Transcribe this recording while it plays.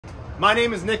My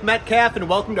name is Nick Metcalf and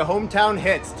welcome to Hometown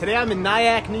Hits. Today I'm in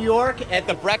Nyack, New York at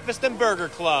the Breakfast and Burger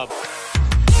Club.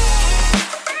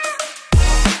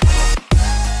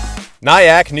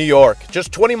 Nyack, New York.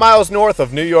 Just 20 miles north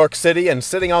of New York City and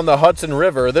sitting on the Hudson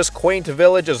River, this quaint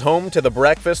village is home to the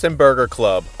Breakfast and Burger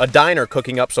Club, a diner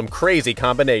cooking up some crazy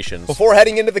combinations. Before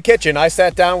heading into the kitchen, I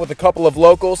sat down with a couple of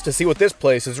locals to see what this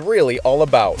place is really all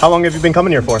about. How long have you been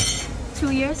coming here for?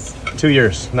 2 years. 2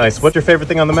 years. Nice. What's your favorite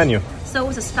thing on the menu? So it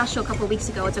was a special a couple of weeks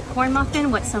ago. It's a corn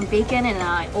muffin with some bacon and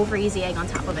an over easy egg on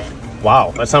top of it.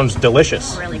 Wow, that sounds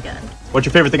delicious. Really good. What's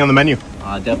your favorite thing on the menu?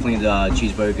 Definitely the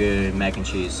cheeseburger, mac and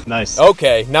cheese. Nice.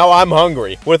 Okay, now I'm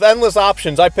hungry. With endless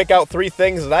options, I pick out 3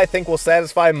 things that I think will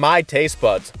satisfy my taste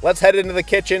buds. Let's head into the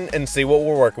kitchen and see what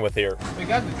we're working with here. We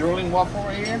got the drooling waffle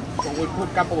right here. So we put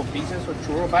a couple of pieces with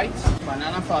churro bites.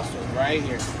 Banana foster right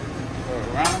here. Put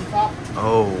it around on top.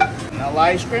 Oh. Vanilla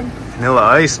ice cream. Vanilla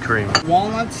ice cream.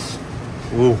 Walnuts.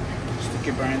 Ooh. Just to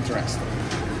keep her interested.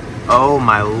 Oh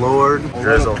my lord. A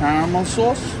little caramel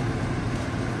sauce.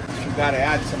 You gotta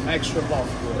add some extra love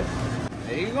to it.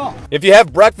 There you go. If you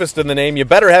have breakfast in the name, you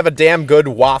better have a damn good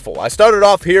waffle. I started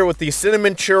off here with the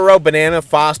Cinnamon Churro Banana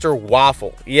Foster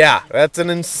Waffle. Yeah, that's an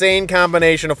insane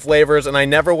combination of flavors, and I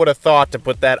never would have thought to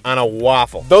put that on a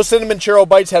waffle. Those Cinnamon Churro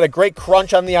bites had a great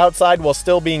crunch on the outside while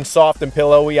still being soft and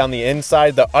pillowy on the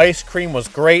inside. The ice cream was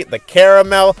great, the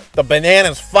caramel, the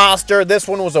bananas Foster, this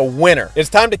one was a winner. It's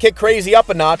time to kick crazy up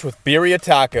a notch with birria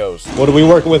tacos. What are we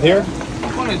working with here?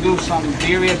 I'm gonna do some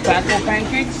birria taco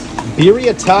pancakes.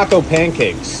 Birria taco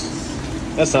pancakes.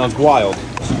 That sounds wild.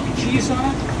 Some cheese on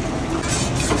it.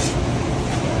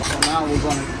 So now we're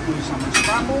gonna do some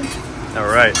scramble. All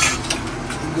right.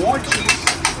 More cheese.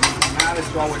 Now let's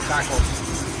go with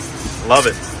tacos. Love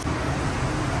it.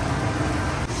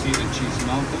 See the cheese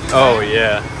melting? Oh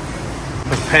yeah.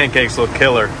 The pancakes look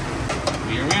killer.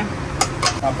 Birria.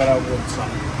 Top it out with some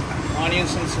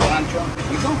onions and cilantro.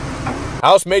 Here we go.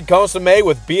 House-made consomme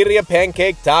with birria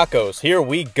pancake tacos. Here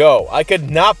we go. I could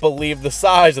not believe the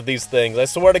size of these things. I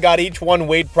swear to God, each one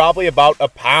weighed probably about a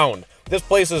pound. This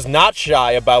place is not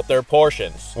shy about their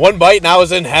portions. One bite and I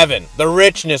was in heaven. The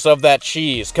richness of that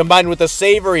cheese combined with the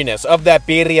savoriness of that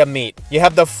birria meat. You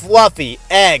have the fluffy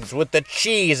eggs with the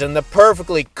cheese and the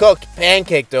perfectly cooked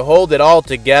pancake to hold it all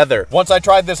together. Once I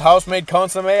tried this house-made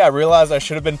consomme, I realized I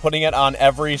should have been putting it on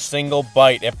every single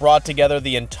bite. It brought together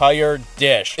the entire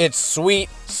dish. It's sweet,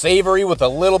 savory with a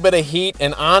little bit of heat,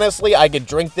 and honestly, I could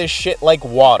drink this shit like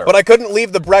water. But I couldn't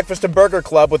leave the Breakfast and Burger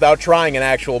Club without trying an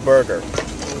actual burger.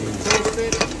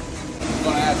 I'm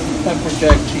gonna add some pepper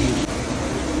jack cheese.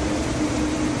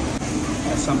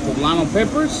 Add some poblano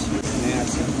peppers. And add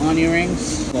some onion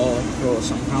rings. So throw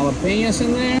some jalapenos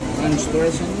in there. French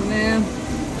dressing in there.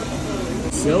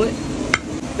 Seal it.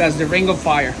 That's the Ring of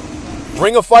Fire.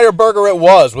 Ring of Fire burger it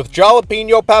was, with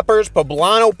jalapeno peppers,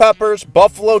 poblano peppers,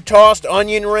 buffalo tossed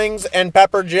onion rings, and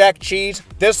pepper jack cheese.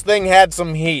 This thing had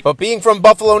some heat. But being from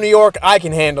Buffalo, New York, I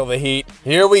can handle the heat.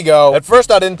 Here we go. At first,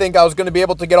 I didn't think I was going to be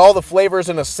able to get all the flavors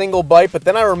in a single bite, but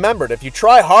then I remembered, if you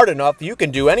try hard enough, you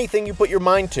can do anything you put your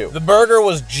mind to. The burger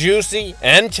was juicy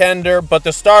and tender, but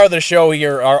the star of the show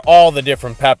here are all the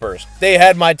different peppers. They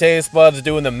had my taste buds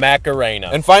doing the Macarena.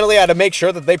 And finally, I had to make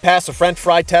sure that they passed the French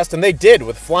fry test, and they did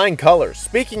with flying colors.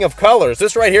 Speaking of colors,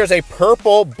 this right here is a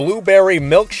purple blueberry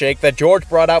milkshake that George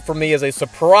brought out for me as a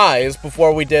surprise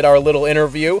before we did our little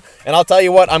interview. And I'll tell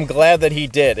you what, I'm glad that he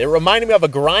did. It reminded me of a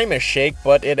Grimace shake,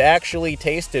 but it actually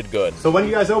tasted good. So when do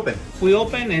you guys open? We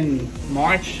open in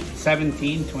March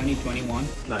 17, 2021.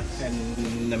 Nice.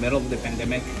 In the middle of the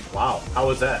pandemic. Wow, how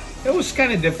was that? It was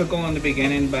kind of difficult in the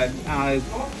beginning, but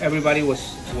everybody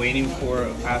was waiting for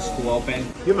us to open.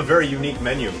 You have a very unique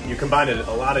menu. You combined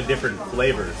a lot of different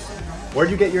flavors. Where'd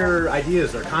you get your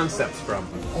ideas or concepts from?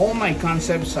 All my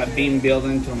concepts have been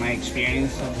building through my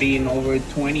experience of being over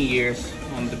 20 years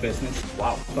on the business.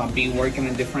 Wow. I've been working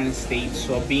in different states,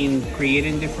 so I've been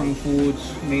creating different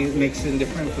foods, mixing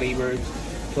different flavors.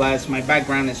 Plus, my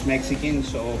background is Mexican,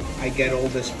 so I get all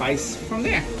the spice from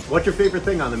there. What's your favorite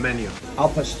thing on the menu? Al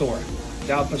pastor.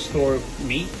 The al pastor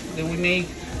meat that we make.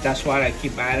 That's what I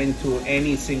keep adding to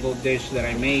any single dish that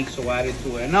I make. So I add it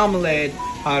to an omelet,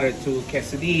 add it to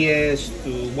quesadillas,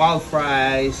 to wild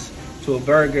fries, to a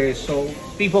burger. So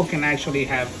people can actually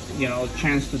have, a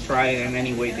chance to try it in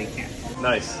any way they can.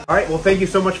 Nice. All right, well, thank you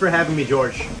so much for having me,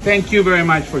 George. Thank you very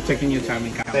much for taking your time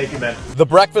and coming. Thank you, man. The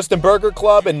Breakfast and Burger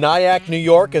Club in Nyack, New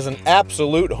York is an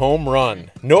absolute home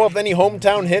run. Know of any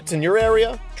hometown hits in your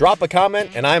area? Drop a comment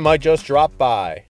and I might just drop by.